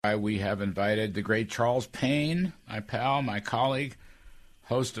We have invited the great Charles Payne, my pal, my colleague,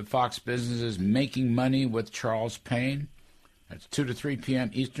 host of Fox Business's Making Money with Charles Payne. That's 2 to 3 p.m.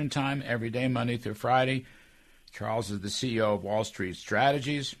 Eastern Time, every day, Monday through Friday. Charles is the CEO of Wall Street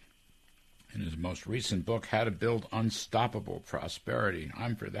Strategies. In his most recent book, How to Build Unstoppable Prosperity.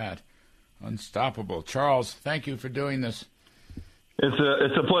 I'm for that. Unstoppable. Charles, thank you for doing this.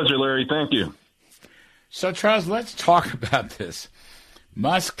 It's a pleasure, Larry. Thank you. So, Charles, let's talk about this.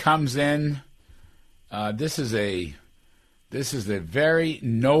 Musk comes in. This is a very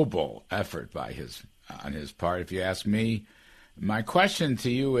noble effort on his part, if you ask me. My question to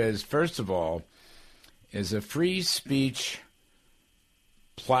you is, first of all, is a free speech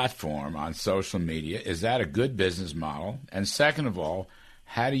platform on social media, is that a good business model? And second of all,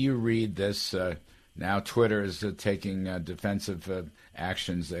 how do you read this? Now Twitter is taking defensive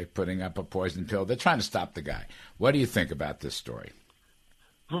actions. They're putting up a poison pill. They're trying to stop the guy. What do you think about this story?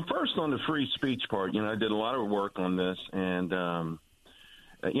 Well, first on the free speech part, I did a lot of work on this, and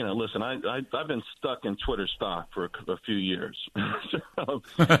listen, I've been stuck in Twitter stock for a few years. So,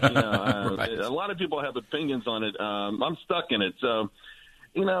 right. A lot of people have opinions on it. I'm stuck in it, so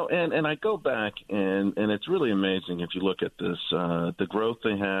and I go back, and it's really amazing if you look at this, the growth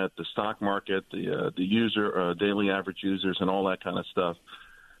they had, the stock market, the user, daily average users, and all that kind of stuff.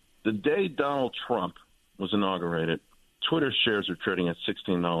 The day Donald Trump was inaugurated, Twitter shares are trading at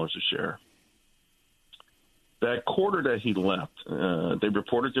 $16 a share. That quarter that he left, they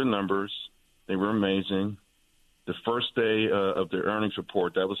reported their numbers. They were amazing. The first day of their earnings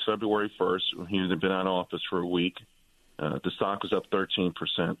report, that was February 1st. He had been out of office for a week. The stock was up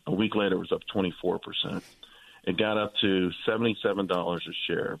 13%. A week later, it was up 24%. It got up to $77 a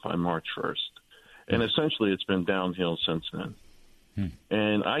share by March 1st. And essentially, it's been downhill since then.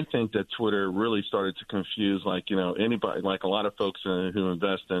 And I think that Twitter really started to confuse, anybody, like a lot of folks who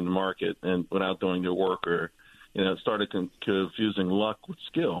invest in the market and without doing their work, or, started confusing luck with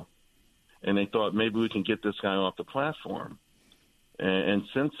skill. And they thought maybe we can get this guy off the platform. And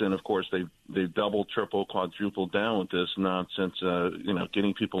since then, of course, they've doubled, tripled, quadrupled down with this nonsense,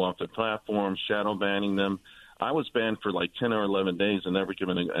 getting people off the platform, shadow banning them. I was banned for 10 or 11 days and never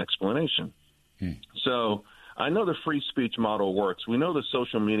given an explanation. So I know the free speech model works. We know the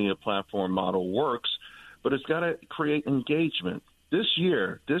social media platform model works, but it's got to create engagement. This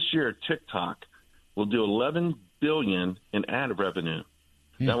year, TikTok will do $11 billion in ad revenue.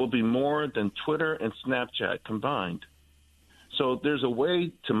 That will be more than Twitter and Snapchat combined. So there's a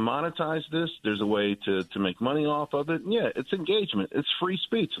way to monetize this. There's a way to make money off of it. Yeah, it's engagement. It's free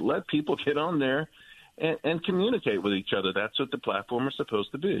speech. Let people get on there and communicate with each other. That's what the platform is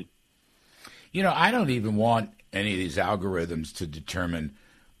supposed to be. I don't even want any of these algorithms to determine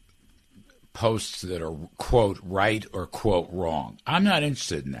posts that are, quote, right or, quote, wrong. I'm not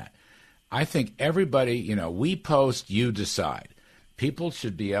interested in that. I think everybody, we post, you decide. People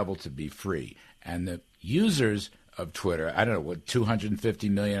should be able to be free. And the users of Twitter, I don't know, what, 250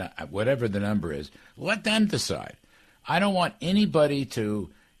 million, whatever the number is, let them decide. I don't want anybody to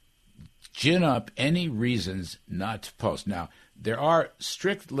gin up any reasons not to post. Now, there are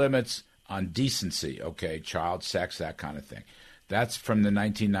strict limits on decency, okay, child sex, that kind of thing. That's from the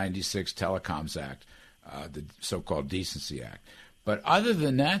 1996 Telecoms Act, the so-called Decency Act. But other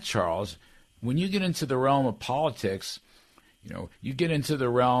than that, Charles, when you get into the realm of politics, you get into the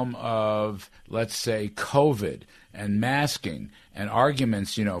realm of, let's say, COVID and masking and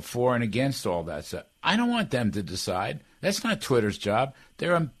arguments, for and against all that stuff. I don't want them to decide. That's not Twitter's job.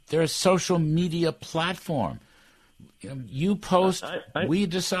 They're a social media platform. You post, we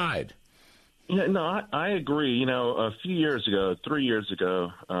decide. Yeah, no, I agree. A few years ago, 3 years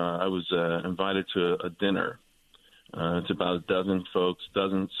ago, I was invited to a dinner. It's about a dozen folks,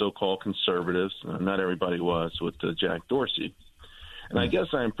 dozen so-called conservatives. Not everybody was, with Jack Dorsey. And I guess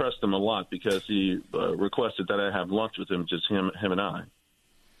I impressed him a lot because he requested that I have lunch with him, just him and I.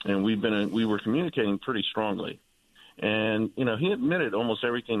 And we were communicating pretty strongly. And, he admitted almost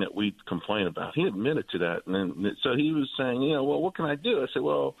everything that we complain about. He admitted to that. And then, so he was saying, well, what can I do? I said,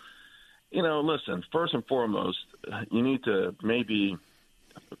 well, listen, first and foremost, you need to maybe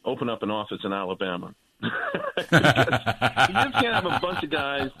open up an office in Alabama. You just can't have a bunch of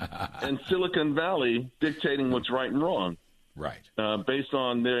guys in Silicon Valley dictating what's right and wrong, right? Based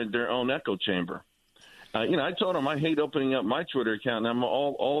on their own echo chamber. I told him I hate opening up my Twitter account, and I'm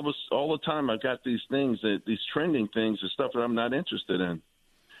all the time. I've got these things, these trending things, and stuff that I'm not interested in.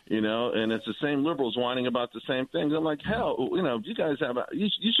 And it's the same liberals whining about the same things. I'm like, hell, you guys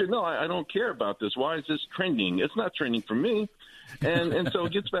you should know I don't care about this. Why is this trending? It's not trending for me. And so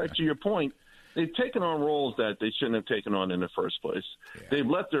it gets back to your point. they've taken on roles that they shouldn't have taken on in the first place. Yeah. They've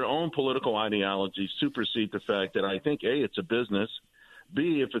let their own political ideology supersede the fact that I think, A, it's a business.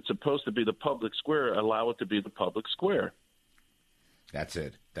 B, if it's supposed to be the public square, allow it to be the public square. That's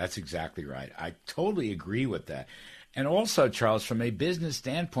it. That's exactly right. I totally agree with that. And also, Charles, from a business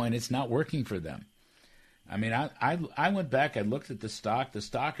standpoint, it's not working for them. I mean, I went back, I looked at the stock. The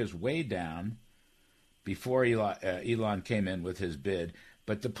stock is way down before Elon came in with his bid.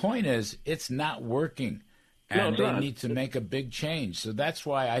 But the point is, it's not working. And they need to make a big change. So that's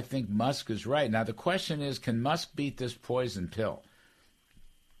why I think Musk is right. Now, the question is, can Musk beat this poison pill?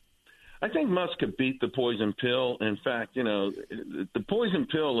 I think Musk could beat the poison pill. In fact, the poison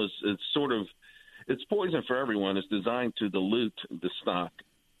pill is it's poison for everyone. It's designed to dilute the stock,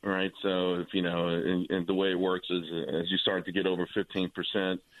 right? So if and the way it works is as you start to get over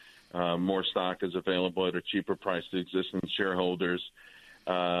 15%, more stock is available at a cheaper price to existing shareholders.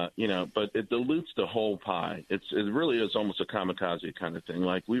 But it dilutes the whole pie. It really is almost a kamikaze kind of thing.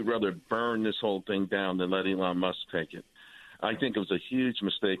 Like, we'd rather burn this whole thing down than let Elon Musk take it. I think it was a huge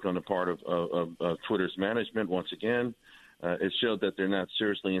mistake on the part of Twitter's management. Once again, it showed that they're not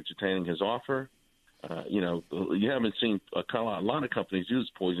seriously entertaining his offer. You haven't seen a lot of companies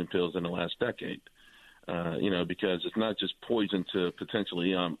use poison pills in the last decade, because it's not just poison to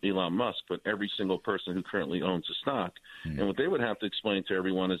potentially Elon Musk, but every single person who currently owns the stock. And what they would have to explain to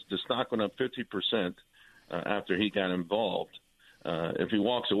everyone is the stock went up 50% after he got involved. If he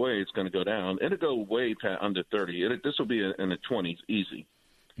walks away, it's going to go down. It'll go way past under 30. This will be in the 20s, easy.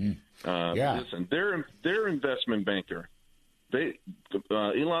 Listen, their investment banker.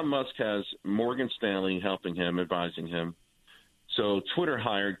 Elon Musk has Morgan Stanley helping him, advising him. So Twitter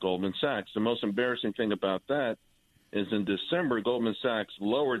hired Goldman Sachs. The most embarrassing thing about that is in December, Goldman Sachs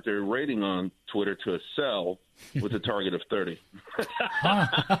lowered their rating on Twitter to a sell with a target of 30.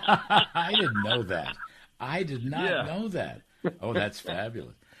 I didn't know that. I did not know that. Oh, that's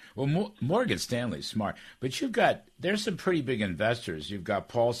fabulous. Well, Morgan Stanley's smart, but there's some pretty big investors. You've got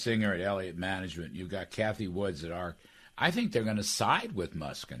Paul Singer at Elliott Management. You've got Kathy Woods at ARK. I think they're going to side with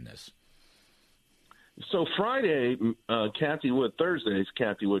Musk in this. So Thursdays, Kathy Wood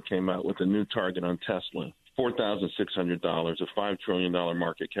came out with a new target on Tesla, $4,600, a $5 trillion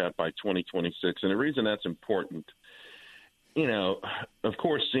market cap by 2026. And the reason that's important, of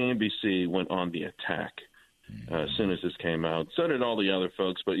course, CNBC went on the attack as soon as this came out. So did all the other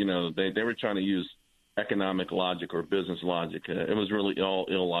folks, but, they were trying to use economic logic or business logic. It was really all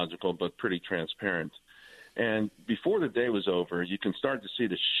illogical, but pretty transparent. And before the day was over, you can start to see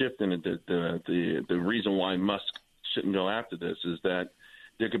the shift in the reason why Musk shouldn't go after this is that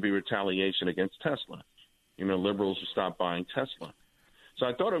there could be retaliation against Tesla. Liberals will stop buying Tesla. So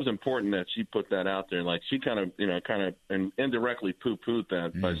I thought it was important that she put that out there. Like, she kind of and indirectly poo-pooed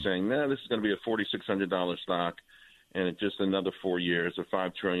that by saying, this is going to be a $4,600 stock, and it's just another 4 years, a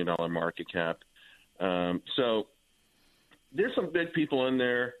 $5 trillion market cap. So there's some big people in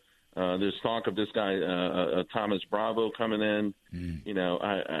there. There's talk of this guy, Thomas Bravo, coming in.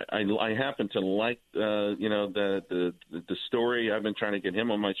 I happen to like, the story. I've been trying to get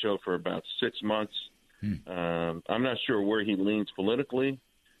him on my show for about 6 months. I'm not sure where he leans politically,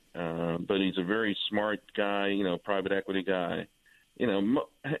 but he's a very smart guy, private equity guy. Here's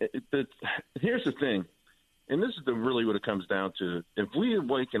the thing, and this is really what it comes down to. If we had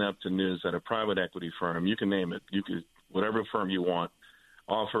waken up to news that a private equity firm, you can name it, whatever firm you want,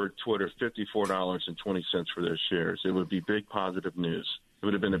 offered Twitter $54.20 for their shares, it would be big positive news. It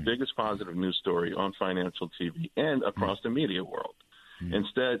would have been the biggest positive news story on financial TV and across the media world.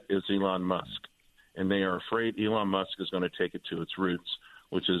 Instead, it's Elon Musk. And they are afraid Elon Musk is going to take it to its roots,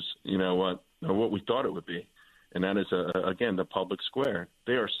 which is, what we thought it would be. And that is, again, the public square.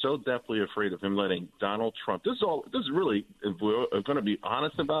 They are so deathly afraid of him letting Donald Trump. This is really, if we're going to be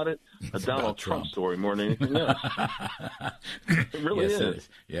honest about it, a Donald Trump story more than anything else. It really is.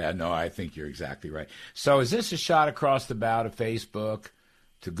 Yeah, no, I think you're exactly right. So is this a shot across the bow to Facebook,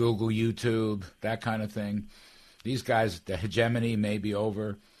 to Google, YouTube, that kind of thing? These guys, the hegemony may be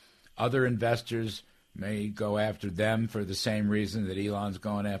over. Other investors may go after them for the same reason that Elon's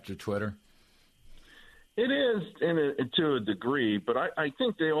going after Twitter? It is to a degree, but I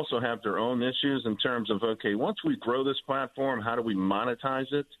think they also have their own issues in terms of, okay, once we grow this platform, how do we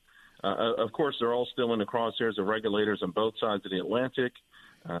monetize it? Of course, they're all still in the crosshairs of regulators on both sides of the Atlantic.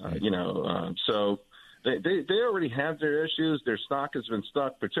 So they already have their issues. Their stock has been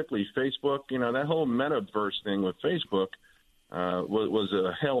stuck, particularly Facebook. That whole metaverse thing with Facebook was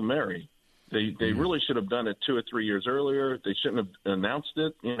a Hail Mary. They really should have done it 2 or 3 years earlier. They shouldn't have announced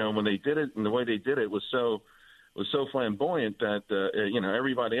it. When they did it and the way they did it was so was so flamboyant that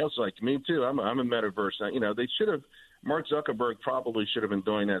everybody else was like, me too. I'm a metaverse. They should have. Mark Zuckerberg probably should have been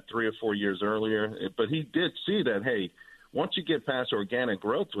doing that 3 or 4 years earlier, but he did see that. Hey, once you get past organic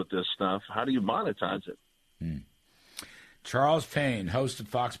growth with this stuff, how do you monetize it? Charles Payne, host of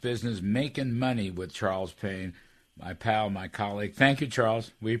Fox Business, Making Money with Charles Payne, my pal, my colleague. Thank you,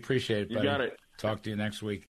 Charles. We appreciate it, buddy. You got it. Talk to you next week.